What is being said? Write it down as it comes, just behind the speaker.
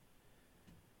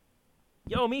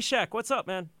Yo, Mishak, what's up,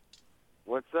 man?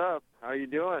 What's up? How you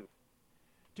doing?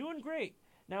 Doing great.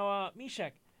 Now,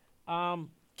 Mishak,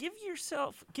 give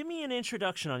me an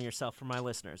introduction on yourself for my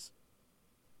listeners.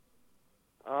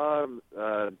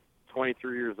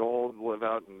 23 years old, live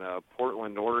out in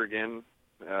Portland, Oregon.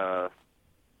 Uh,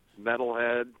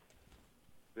 Metalhead,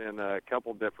 in a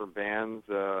couple different bands.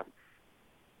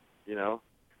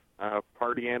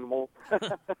 Party animal.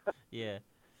 Yeah.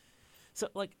 So,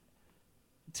 like,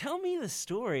 tell me the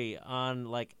story on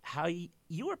like how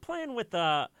you were playing with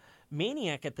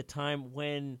Maniac at the time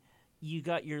when you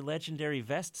got your legendary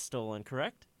vest stolen,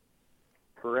 correct?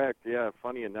 Correct. Yeah.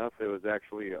 Funny enough, it was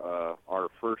actually our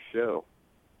first show.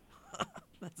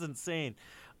 That's insane.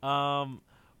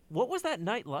 What was that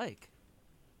night like?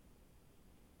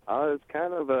 It's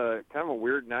kind of a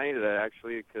weird night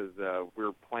actually, because we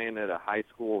were playing at a high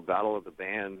school battle of the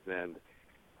bands, and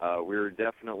we were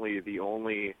definitely the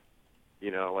only,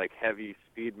 like heavy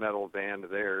speed metal band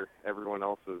there. Everyone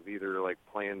else was either like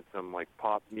playing some like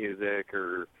pop music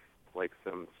or like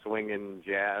some swinging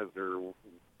jazz or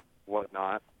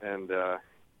whatnot, and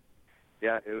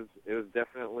yeah, it was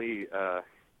definitely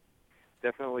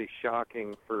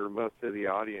shocking for most of the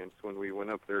audience when we went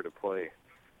up there to play.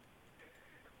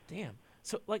 Damn.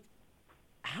 So, like,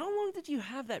 how long did you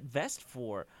have that vest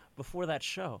for before that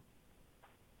show?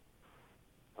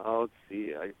 Let's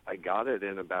see. I got it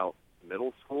in about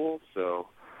middle school, so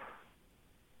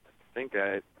I think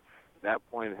I, at that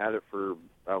point, had it for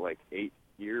about like 8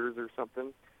 years or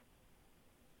something.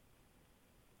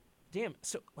 Damn.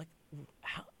 So, like,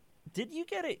 how did you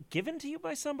get it given to you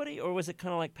by somebody, or was it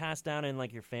kind of like passed down in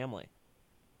like your family?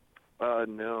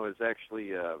 No, it's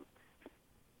actually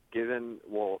given.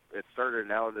 Well, it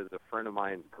started out as a friend of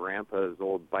mine's grandpa's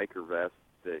old biker vest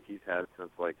that he's had since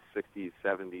like 60s,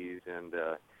 70s, and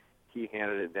he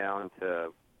handed it down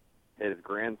to his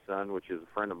grandson, which is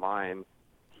a friend of mine.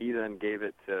 He then gave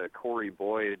it to Corey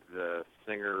Boyd, the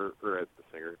singer,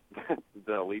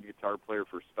 the lead guitar player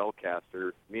for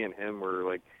Spellcaster. Me and him were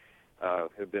like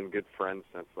have been good friends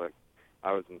since like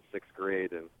I was in sixth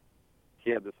grade, and he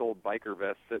had this old biker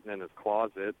vest sitting in his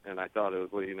closet, and I thought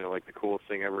it was like the coolest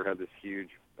thing ever. Had this huge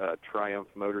Triumph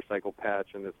motorcycle patch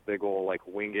and this big old like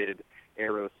winged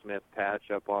Aerosmith patch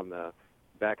up on the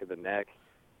back of the neck,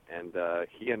 and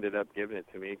he ended up giving it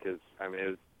to me because it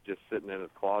was just sitting in his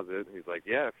closet. He's like,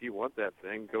 "Yeah, if you want that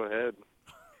thing, go ahead."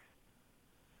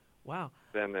 Wow.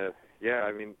 Then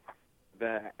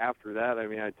then after that,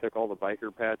 I took all the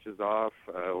biker patches off,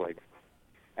 like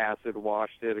acid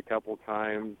washed it a couple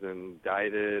times and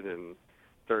dyed it, and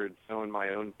started sewing my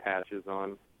own patches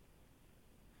on.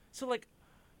 So, like,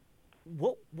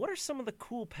 what are some of the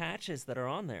cool patches that are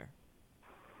on there?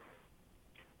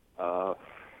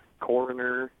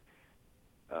 Coroner,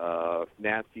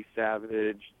 Nasty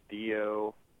Savage,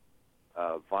 Dio,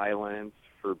 Violence,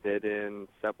 Forbidden,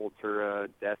 Sepultura,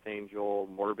 Death Angel,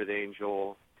 Morbid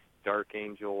Angel, Dark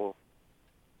Angel,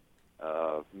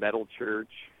 Metal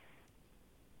Church.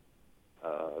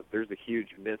 There's a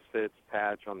huge Misfits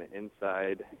patch on the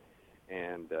inside,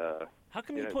 and How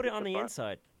come you put it on the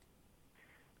inside?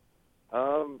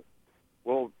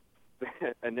 Well,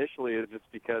 initially it's just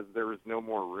because there was no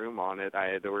more room on it. I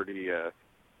had already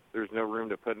there's no room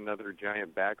to put another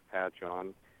giant back patch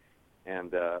on,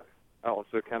 and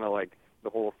also kind of like the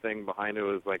whole thing behind it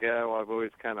was like, yeah, well, I've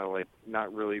always kind of like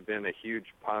not really been a huge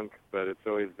punk, but it's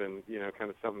always been kind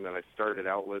of something that I started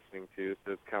out listening to.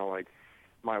 So it's kind of like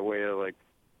my way of like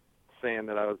saying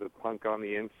that I was a punk on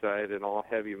the inside and all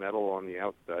heavy metal on the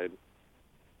outside.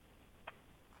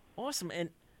 Awesome.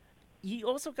 And you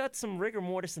also got some Rigor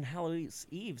Mortis and Halloween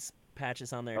Eve's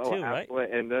patches on there Oh, too, right?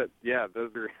 absolutely. And those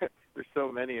are there's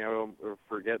so many I'm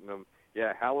forgetting them.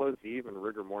 Yeah, Hallows Eve and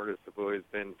Rigor Mortis have always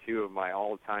been two of my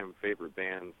all-time favorite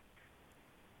bands.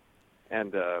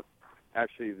 And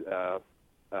actually,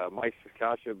 Mike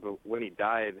Sakasha, but when he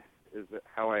died, is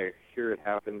how I hear it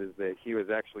happened, is that he was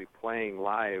actually playing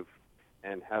live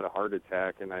and had a heart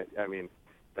attack. And I mean,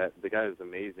 that the guy is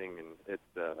amazing, and it's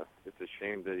a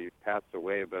shame that he passed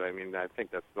away. But I mean, I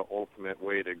think that's the ultimate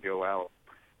way to go out,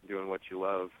 doing what you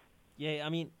love. Yeah, I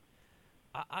mean,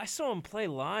 I saw him play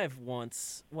live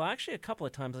once. Well, actually, a couple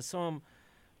of times. I saw him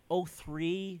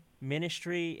 '03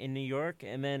 Ministry in New York,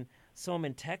 and then saw him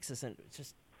in Texas. And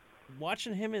just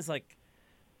watching him is like,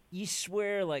 you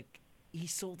swear like he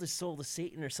sold his soul to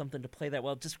Satan or something to play that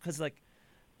well, just because like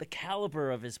the caliber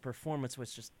of his performance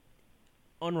was just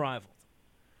unrivaled.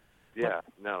 Yeah,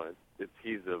 no,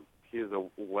 he's a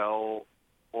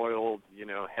well-oiled,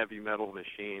 heavy metal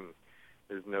machine.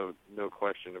 There's no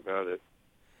question about it.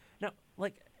 Now,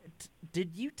 like,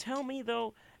 did you tell me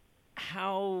though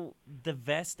how the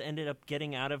vest ended up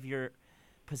getting out of your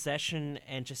possession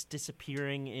and just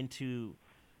disappearing into,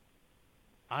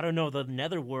 I don't know, the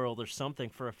netherworld or something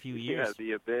for a few years? Yeah,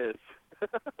 the abyss.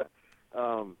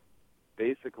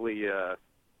 Basically,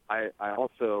 I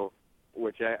also,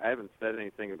 which I haven't said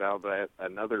anything about, but I had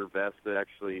another vest that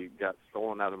actually got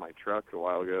stolen out of my truck a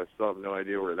while ago. I still have no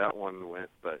idea where that one went,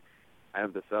 but I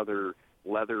have this other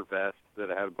leather vest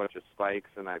that I had a bunch of spikes,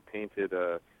 and I painted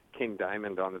a King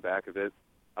Diamond on the back of it.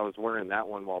 I was wearing that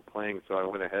one while playing, so I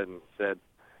went ahead and set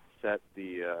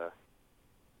the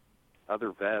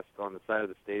other vest on the side of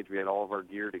the stage. We had all of our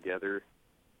gear together,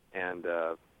 and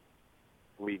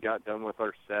we got done with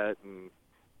our set. And,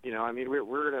 you know, I mean,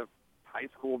 we're at a high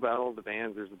school battle of the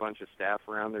bands. There's a bunch of staff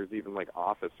around. There's even, like,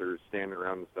 officers standing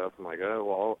around and stuff. I'm like, oh,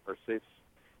 well,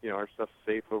 our stuff's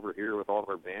safe over here with all of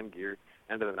our band gear.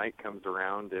 End of the night comes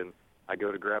around, and I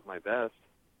go to grab my vest,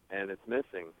 and it's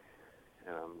missing.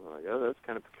 And I'm like, oh, that's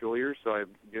kind of peculiar. So I,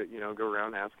 go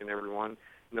around asking everyone.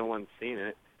 No one's seen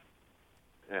it.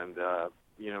 And,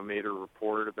 made a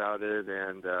report about it.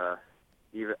 And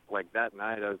even, like, that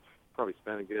night, I was probably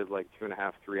spent a good,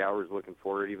 2.5, 3 hours looking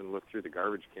for it, even looked through the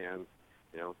garbage can,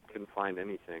 couldn't find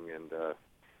anything. And,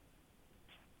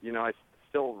 I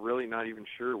still really not even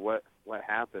sure what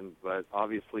happened, but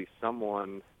obviously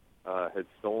someone had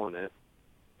stolen it.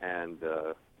 And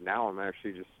now I'm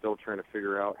actually just still trying to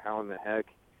figure out how in the heck,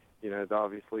 it's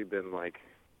obviously been,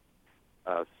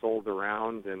 sold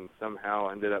around and somehow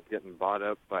ended up getting bought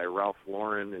up by Ralph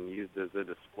Lauren and used as a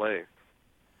display.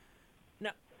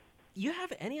 Now, you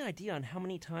have any idea on how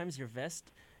many times your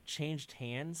vest changed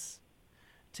hands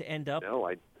to end up? No,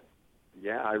 I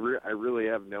really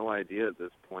have no idea at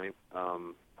this point.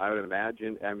 I would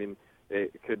imagine,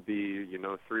 it could be,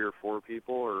 3 or 4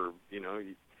 people, or,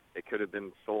 it could have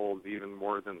been sold even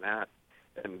more than that.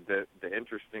 And the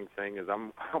interesting thing is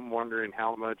I'm wondering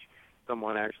how much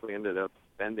someone actually ended up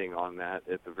spending on that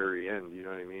at the very end, you know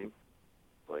what I mean?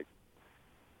 Like,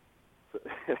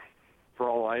 for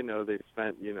all I know, they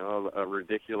spent, a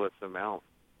ridiculous amount.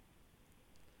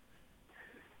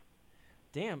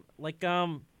 Damn.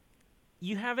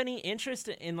 You have any interest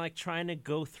in, trying to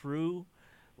go through,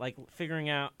 figuring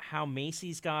out how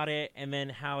Macy's got it and then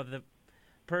how the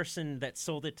person that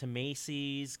sold it to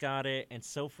Macy's got it and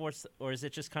so forth? Or is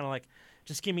it just kind of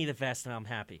just give me the vest and I'm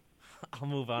happy? I'll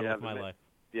move on with my life.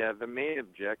 Yeah, the main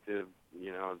objective,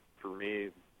 for me,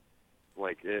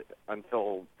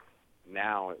 until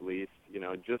now at least,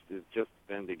 just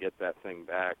been to get that thing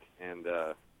back. And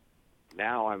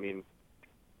now,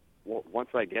 once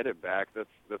I get it back, that's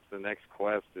the next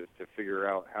quest, is to figure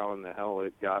out how in the hell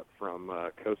it got from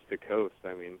coast to coast.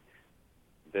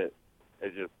 That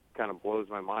it just kind of blows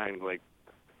my mind.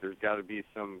 There's got to be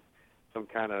some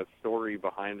kind of story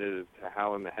behind it as to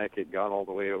how in the heck it got all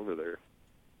the way over there.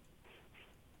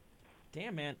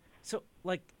 Damn, man. So,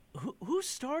 who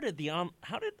started the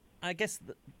how did, I guess,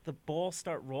 the ball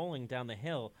start rolling down the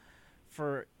hill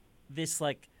for this,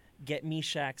 get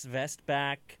Meshack's vest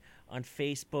back on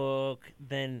Facebook,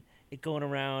 then it going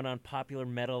around on popular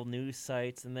metal news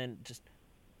sites, and then just,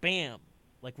 bam,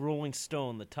 like Rolling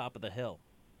Stone, the top of the hill,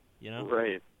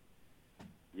 Right.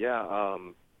 Yeah,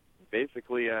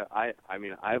 basically, I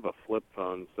have a flip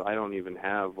phone, so I don't even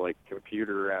have,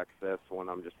 computer access when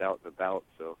I'm just out and about.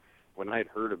 So when I'd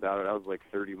heard about it, I was,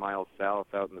 30 miles south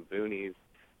out in the boonies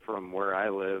from where I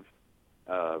live,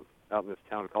 out in this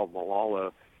town called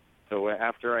Malala. So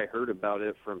after I heard about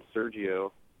it from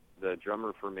Sergio, the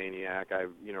drummer for Maniac, I,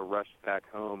 rushed back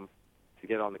home to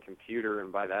get on the computer,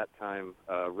 and by that time,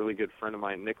 a really good friend of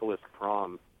mine, Nicholas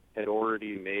Crom, had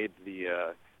already made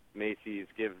the Macy's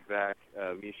Give Back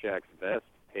Meshack's Vest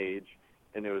page,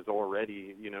 and it was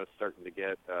already, starting to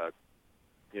get,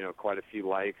 quite a few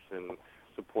likes and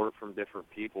support from different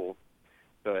people.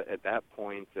 So at that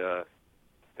point,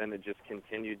 then it just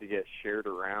continued to get shared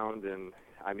around, and,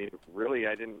 really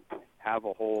I didn't have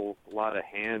a whole lot of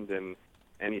hand in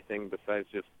anything besides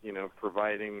just,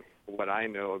 providing what I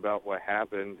know about what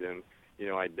happened and,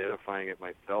 identifying it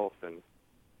myself, and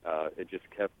it just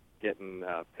kept getting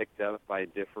picked up by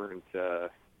different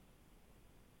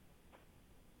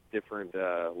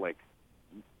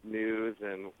news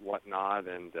and whatnot,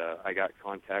 and I got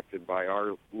contacted by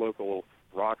our local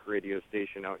rock radio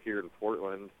station out here in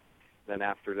Portland. Then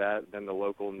after that, then the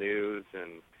local news,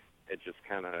 and it just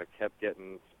kind of kept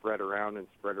getting spread around, and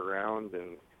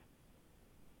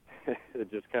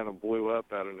it just kind of blew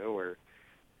up out of nowhere.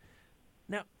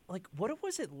 Now, what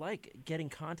was it like getting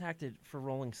contacted for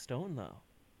Rolling Stone, though?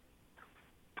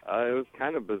 It was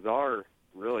kind of bizarre,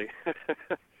 really.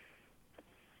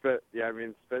 But yeah,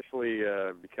 especially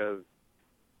because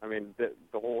I mean, the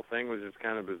whole thing was just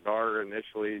kind of bizarre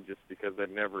initially, just because I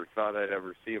never thought I'd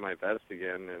ever see my vest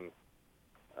again. And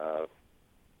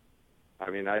I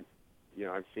mean, I've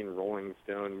seen Rolling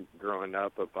Stone growing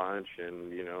up a bunch,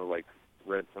 and like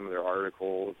read some of their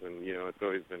articles, and it's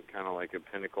always been kind of like a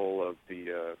pinnacle of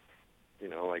the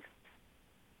like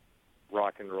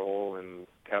rock and roll and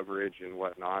coverage and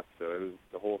whatnot. So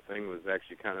the whole thing was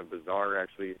actually kind of bizarre,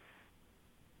 actually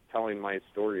telling my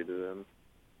story to them.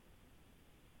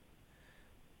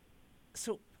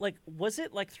 So, like, was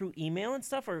it like through email and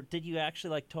stuff, or did you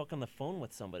actually like talk on the phone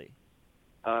with somebody?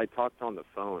 I talked on the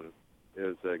phone. It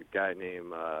was a guy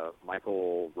named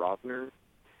Michael Rosner,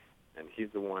 and he's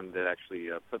the one that actually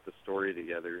put the story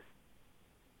together.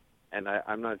 And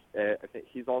I'm not. I think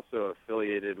he's also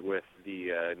affiliated with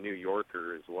the New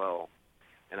Yorker as well.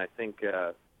 And I think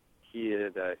he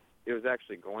had. It was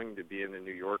actually going to be in the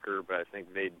New Yorker, but I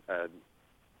think they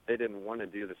didn't want to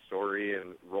do the story,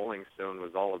 and Rolling Stone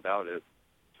was all about it.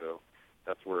 So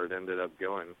that's where it ended up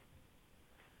going.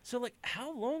 So, like,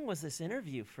 how long was this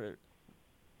interview for,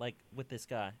 like, with this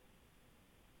guy?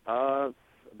 About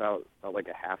like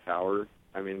a half hour.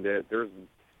 I mean,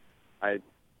 I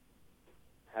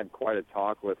had quite a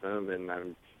talk with him,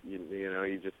 and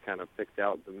he just kind of picked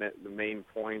out the main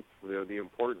points, the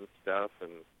important stuff,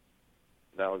 and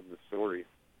that was the story.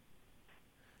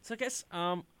 So I guess,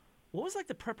 what was like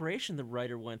the preparation the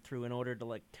writer went through in order to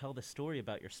like tell the story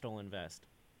about your stolen vest?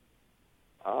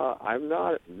 I'm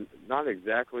not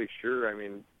exactly sure. I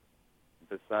mean,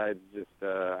 besides just,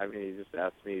 he just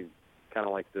asked me kind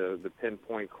of like the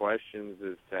pinpoint questions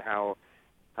as to how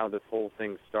this whole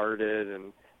thing started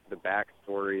and the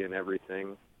backstory and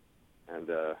everything. And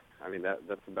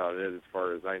that's about it as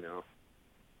far as I know.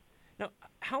 Now,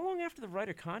 how long after the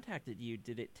writer contacted you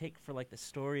did it take for like the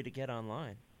story to get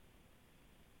online?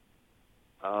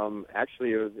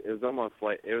 Actually, it was almost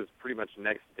like it was pretty much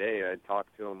next day. I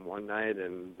talked to him one night,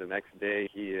 and the next day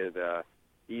he had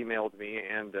emailed me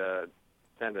and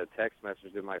sent a text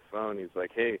message to my phone. He's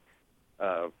like, "Hey,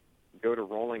 go to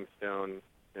Rolling Stone,"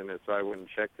 and so I went and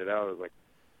checked it out. I was like,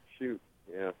 "Shoot,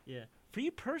 yeah." Yeah. For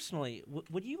you personally,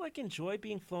 would you like enjoy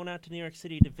being flown out to New York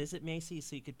City to visit Macy's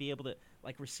so you could be able to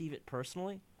like receive it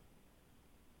personally?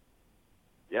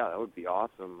 Yeah, that would be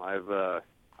awesome. I've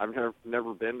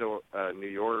never been to New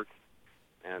York,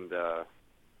 and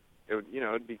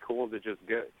it'd be cool to just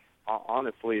get.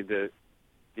 Honestly, the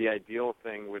ideal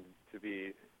thing would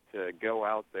be to go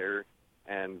out there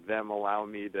and them allow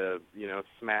me to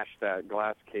smash that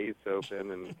glass case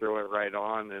open and throw it right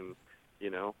on, and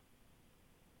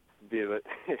be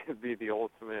the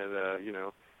ultimate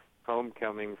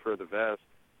homecoming for the vest.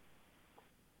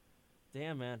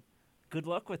 Damn, man. Good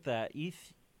luck with that.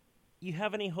 You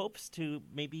have any hopes to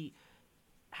maybe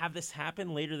have this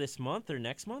happen later this month or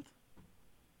next month?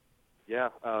 Yeah,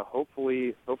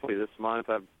 hopefully this month.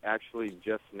 I've actually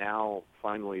just now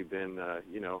finally been,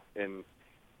 and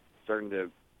starting to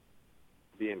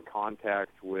be in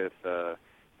contact with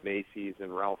Macy's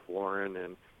and Ralph Lauren,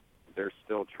 and they're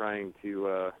still trying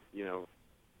to,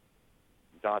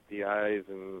 dot the I's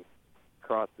and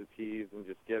cross the T's and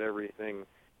just get everything,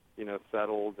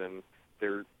 settled. And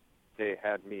they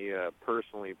had me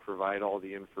personally provide all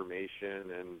the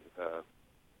information and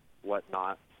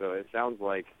whatnot. So it sounds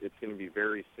like it's going to be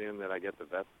very soon that I get the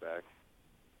vest back.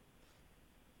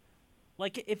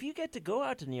 Like, if you get to go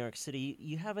out to New York City,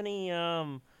 you have any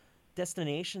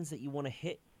destinations that you want to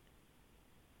hit?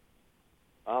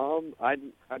 I'd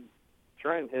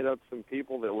try and hit up some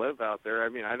people that live out there. I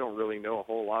mean, I don't really know a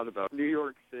whole lot about New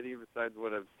York City besides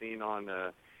what I've seen on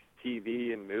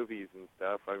TV and movies and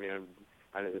stuff. I mean,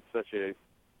 it's such a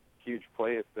huge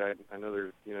place that I know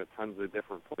there's tons of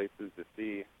different places to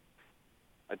see.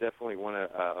 I definitely want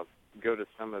to go to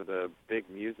some of the big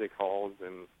music halls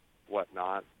and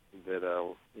whatnot that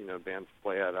bands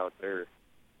play at out there.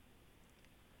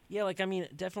 Yeah,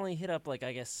 definitely hit up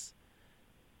I guess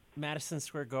Madison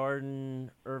Square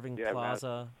Garden, Irving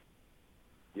Plaza.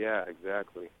 Yeah,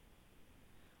 exactly.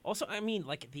 Also,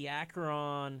 the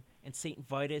Acheron and St.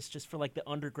 Vitus, just for the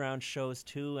underground shows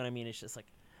too. And it's just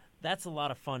that's a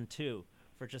lot of fun too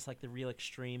for just the real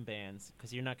extreme bands,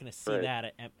 because you're not going to see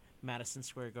that at Madison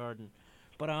Square Garden.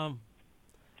 But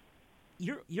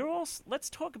you're also, let's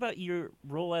talk about your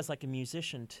role as a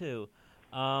musician too.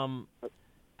 How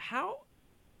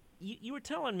you were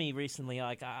telling me recently,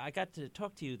 I got to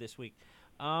talk to you this week.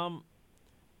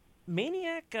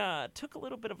 Maniac took a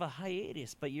little bit of a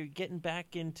hiatus, but you're getting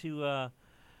back into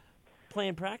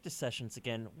playing practice sessions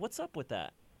again. What's up with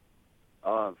that?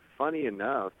 Funny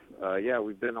enough,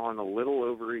 we've been on a little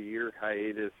over a year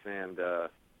hiatus, and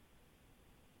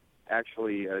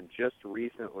actually just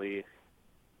recently,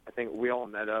 I think we all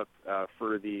met up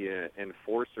for the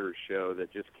Enforcer show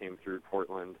that just came through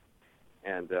Portland,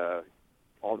 and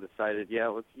all decided, yeah,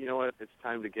 let's, you know what, it's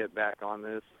time to get back on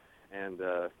this and,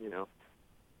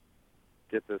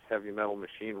 get this heavy metal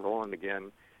machine rolling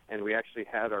again. And we actually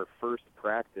had our first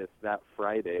practice that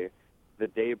Friday, the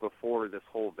day before this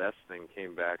whole vest thing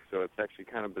came back. So it's actually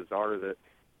kind of bizarre that,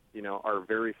 our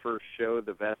very first show,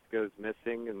 the vest goes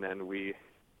missing, and then we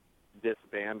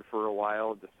disband for a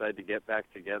while, decide to get back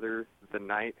together the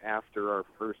night after our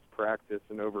first practice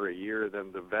in over a year,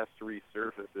 then the vest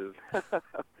resurfaces.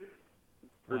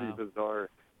 Pretty Wow. bizarre.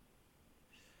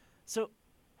 So,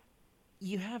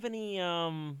 you have any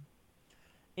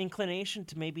inclination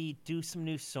to maybe do some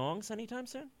new songs anytime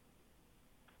soon?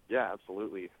 Yeah,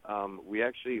 absolutely. We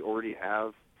actually already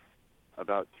have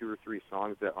about 2 or 3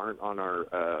 songs that aren't on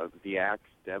our The Axe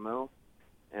demo,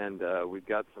 and we've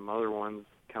got some other ones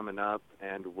coming up,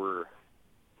 and we're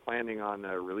planning on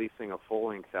releasing a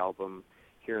full-length album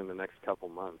here in the next couple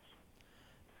months.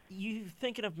 You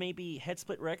thinking of maybe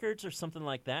Headsplit Records or something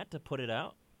like that to put it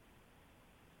out?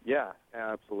 Yeah,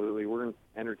 absolutely. We're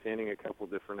entertaining a couple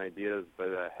different ideas, but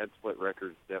Headsplit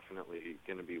Records definitely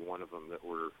going to be one of them that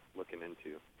we're looking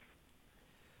into.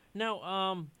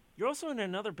 Now, you're also in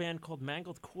another band called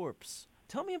Mangled Corpse.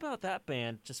 Tell me about that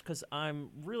band, just because I'm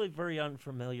really very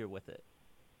unfamiliar with it.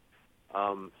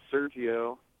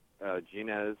 Sergio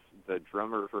Ginez, the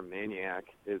drummer for Maniac,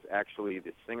 is actually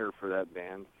the singer for that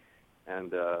band,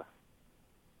 and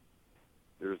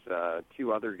there's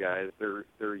 2 other guys.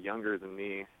 They're younger than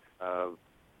me.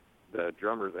 The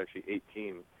drummer's actually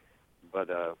 18, but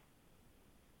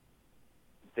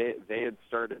they had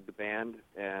started the band,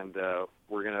 and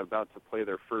we're about to play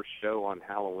their first show on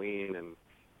Halloween, and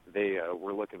they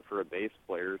were looking for a bass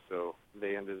player, so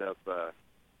they ended up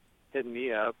hitting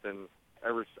me up, and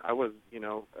I was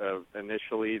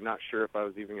initially not sure if I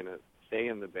was even going to stay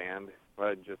in the band,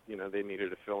 but just, they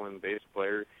needed a fill-in bass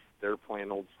player. They were playing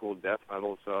old school death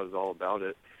metal, so I was all about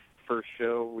it. First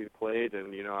show we played,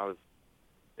 and that was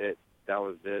it. That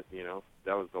was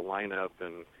the lineup,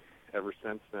 and ever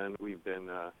since then we've been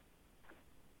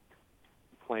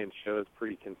playing shows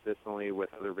pretty consistently with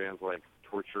other bands like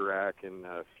Torture Rack and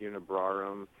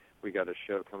Funebrarum. We got a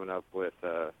show coming up with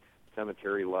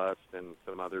Cemetery Lust and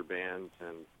some other bands,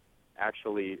 and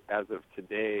actually, as of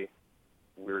today,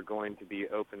 we're going to be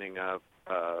opening up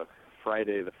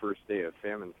Friday, the first day of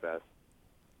Famine Fest.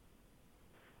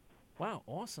 Wow,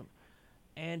 awesome.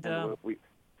 And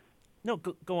no,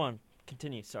 go on.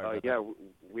 Continue. Sorry. Yeah,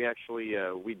 we actually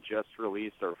we just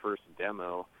released our first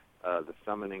demo, The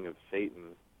Summoning of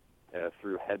Satan,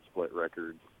 through Headsplit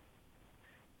Records.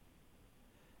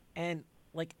 And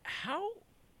how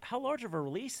large of a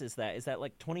release is that? Is that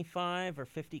 25 or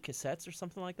 50 cassettes or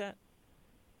something like that?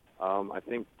 I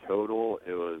think total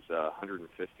it was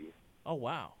 150. Oh,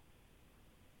 wow.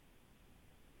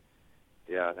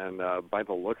 Yeah, and by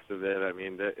the looks of it, I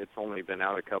mean, it's only been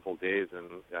out a couple days,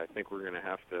 and I think we're going to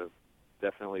have to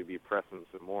definitely be pressing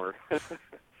some more.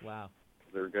 Wow.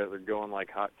 They're going like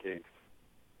hotcakes.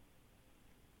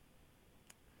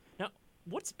 Now,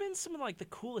 what's been some of the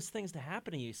coolest things to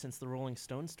happen to you since the Rolling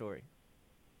Stone story?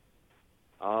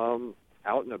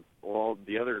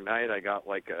 The other night I got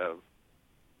a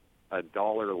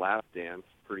 $1 lap dance,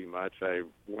 pretty much. I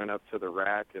went up to the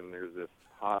rack, and there's this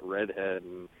hot redhead,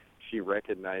 and she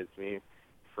recognized me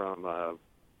from,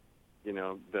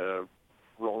 the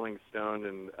Rolling Stone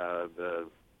and the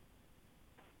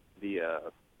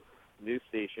news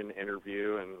station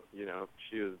interview, and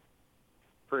she was.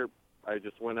 I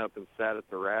just went up and sat at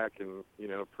the rack, and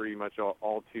pretty much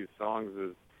all 2 songs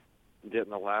is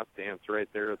getting a lap dance right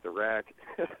there at the rack,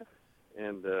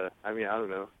 and I mean, I don't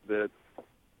know, that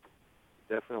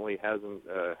definitely hasn't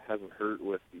hurt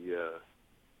with the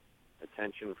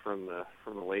attention from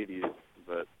the ladies,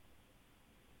 but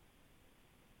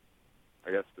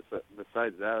I guess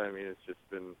besides that, I mean, it's just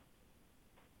been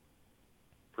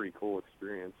a pretty cool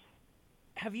experience.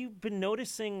 Have you been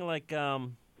noticing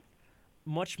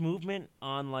much movement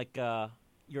on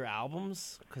your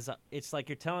albums? Because it's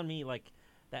you're telling me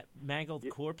that Mangled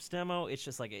Corpse demo. It's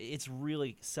just it's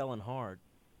really selling hard.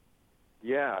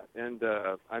 Yeah, and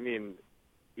I mean,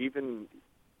 even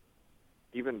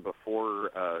before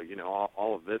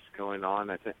all of this going on,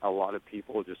 I think a lot of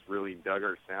people just really dug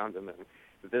our sound, and then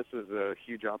this is a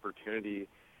huge opportunity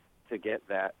to get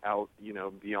that out,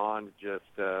 beyond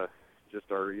just our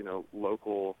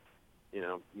local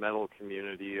metal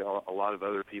community. A lot of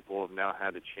other people have now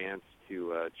had a chance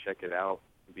to check it out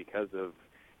because of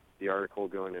the article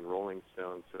going in Rolling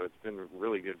Stone, so it's been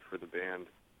really good for the band.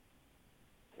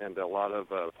 and a lot of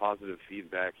positive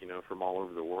feedback, from all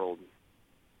over the world.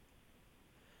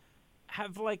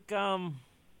 Have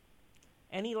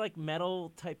any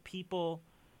metal type people,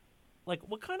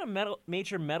 what kind of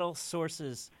major metal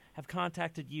sources have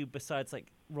contacted you besides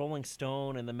Rolling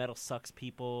Stone and the Metal Sucks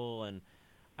people and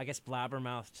I guess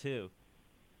Blabbermouth too?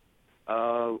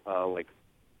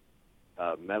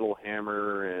 Metal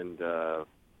Hammer and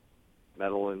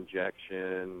Metal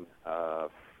Injection.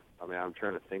 I'm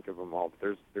trying to think of them all.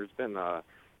 But there's been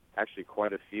actually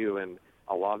quite a few, and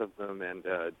a lot of them in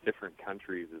different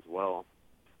countries as well.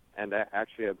 And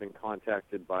actually, I've been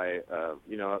contacted by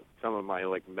some of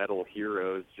my metal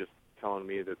heroes, just telling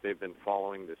me that they've been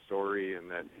following the story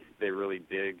and that they really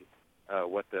dig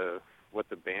what the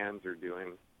bands are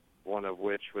doing. One of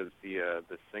which was the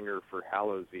singer for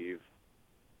Hallows Eve.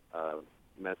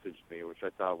 Messaged me, which I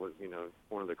thought was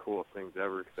one of the coolest things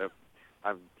ever, because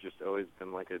I've just always been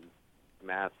a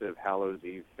massive Hallows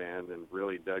Eve fan and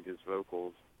really dug his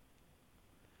vocals.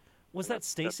 Was that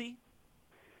Stacy?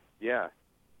 Yeah.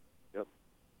 Yep.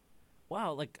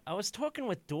 Wow, I was talking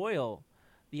with Doyle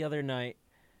the other night,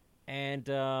 and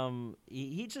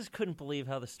he just couldn't believe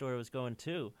how the story was going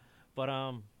too. But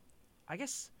I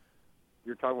guess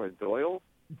you're talking with Doyle?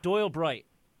 Doyle Bright.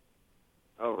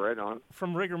 Oh, right on.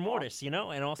 From Rigor Mortis, and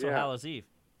also Hallows Eve.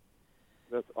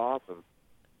 That's awesome.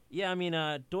 Yeah,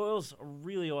 Doyle's a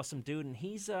really awesome dude, and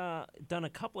he's done a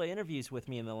couple of interviews with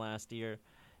me in the last year,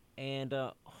 and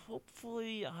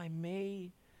hopefully I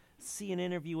may see an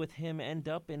interview with him end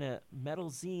up in a metal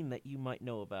zine that you might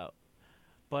know about.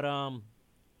 But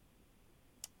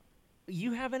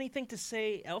you have anything to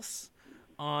say else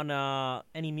on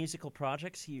any musical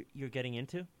projects you're getting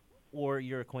into or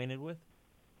you're acquainted with?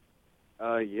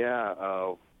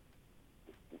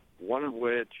 One of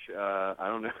which I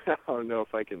don't know. I don't know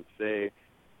if I can say,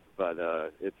 but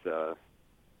it's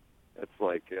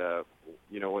what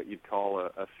you'd call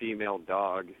a female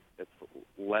dog. It's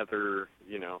leather,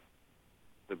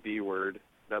 the B word.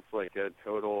 That's a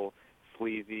total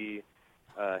sleazy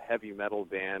heavy metal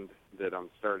band that I'm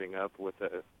starting up with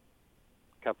a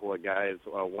couple of guys.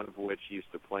 One of which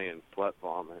used to play in Slut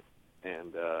Vomit,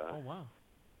 and oh wow.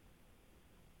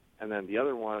 And then the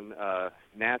other one,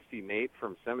 Nasty Nate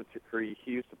from Cemetery,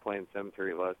 he used to play in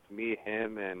Cemetery Lust. Me,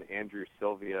 him, and Andrew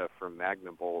Sylvia from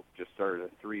Magnabolt just started a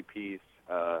three-piece.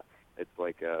 It's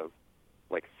a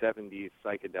 70s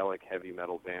psychedelic heavy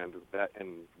metal band.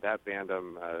 That band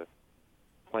I'm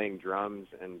playing drums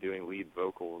and doing lead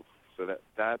vocals. So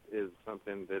that is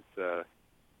something that's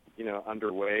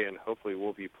underway, and hopefully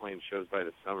we'll be playing shows by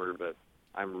the summer. But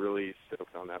I'm really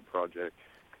stoked on that project.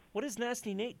 What is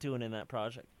Nasty Nate doing in that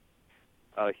project?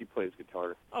 He plays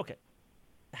guitar. Okay.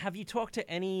 Have you talked to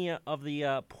any of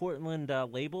the Portland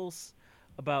labels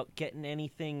about getting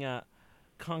anything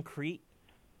concrete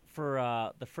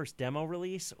for the first demo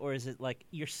release? Or is it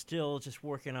you're still just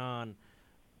working on,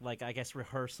 I guess,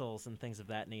 rehearsals and things of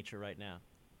that nature right now?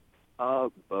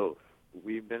 Both.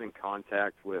 We've been in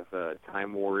contact with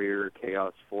Time Warrior,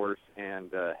 Chaos Force, and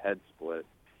Headsplit.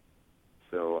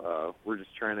 So we're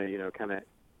just trying to, kind of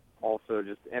also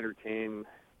just entertain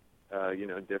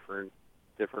different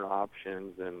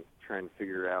options and try and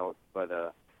figure out. But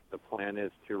the plan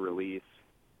is to release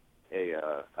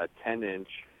a 10-inch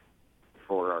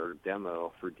for our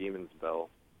demo for Demon's Bell.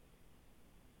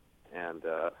 And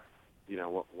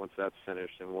once that's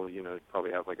finished, then we'll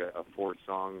probably have a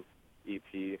 4-song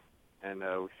EP, and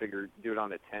we figured do it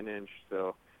on a 10-inch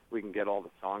so we can get all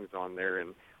the songs on there,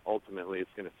 and ultimately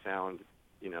it's going to sound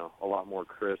a lot more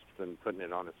crisp than putting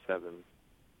it on a 7.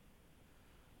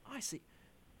 I see.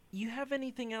 You have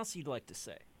anything else you'd like to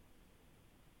say?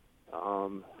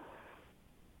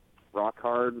 Rock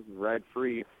hard, ride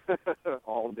free,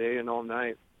 all day and all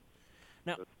night.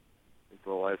 Now, that's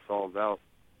what life's all about.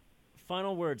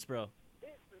 Final words, bro.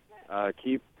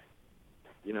 Keep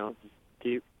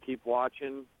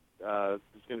watching. There's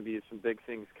going to be some big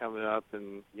things coming up,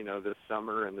 and this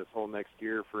summer and this whole next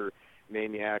year for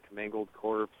Maniac, Mangled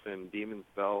Corpse, and Demon's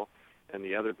Bell, and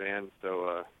the other bands.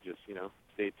 So just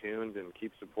stay tuned and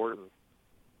keep supporting.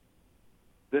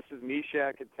 This is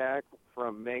Meshack Attack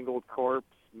from Mangled Corpse,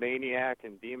 Maniac,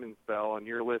 and Demon's Bell, and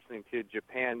you're listening to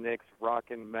Japan Nick's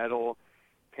Rockin' Metal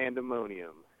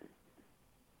Pandemonium.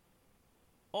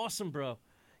 Awesome, bro.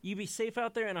 You be safe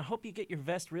out there, and I hope you get your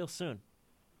vest real soon.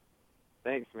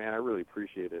 Thanks, man. I really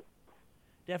appreciate it.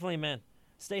 Definitely, man.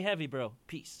 Stay heavy, bro.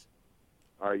 Peace.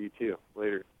 All right, you too.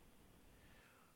 Later.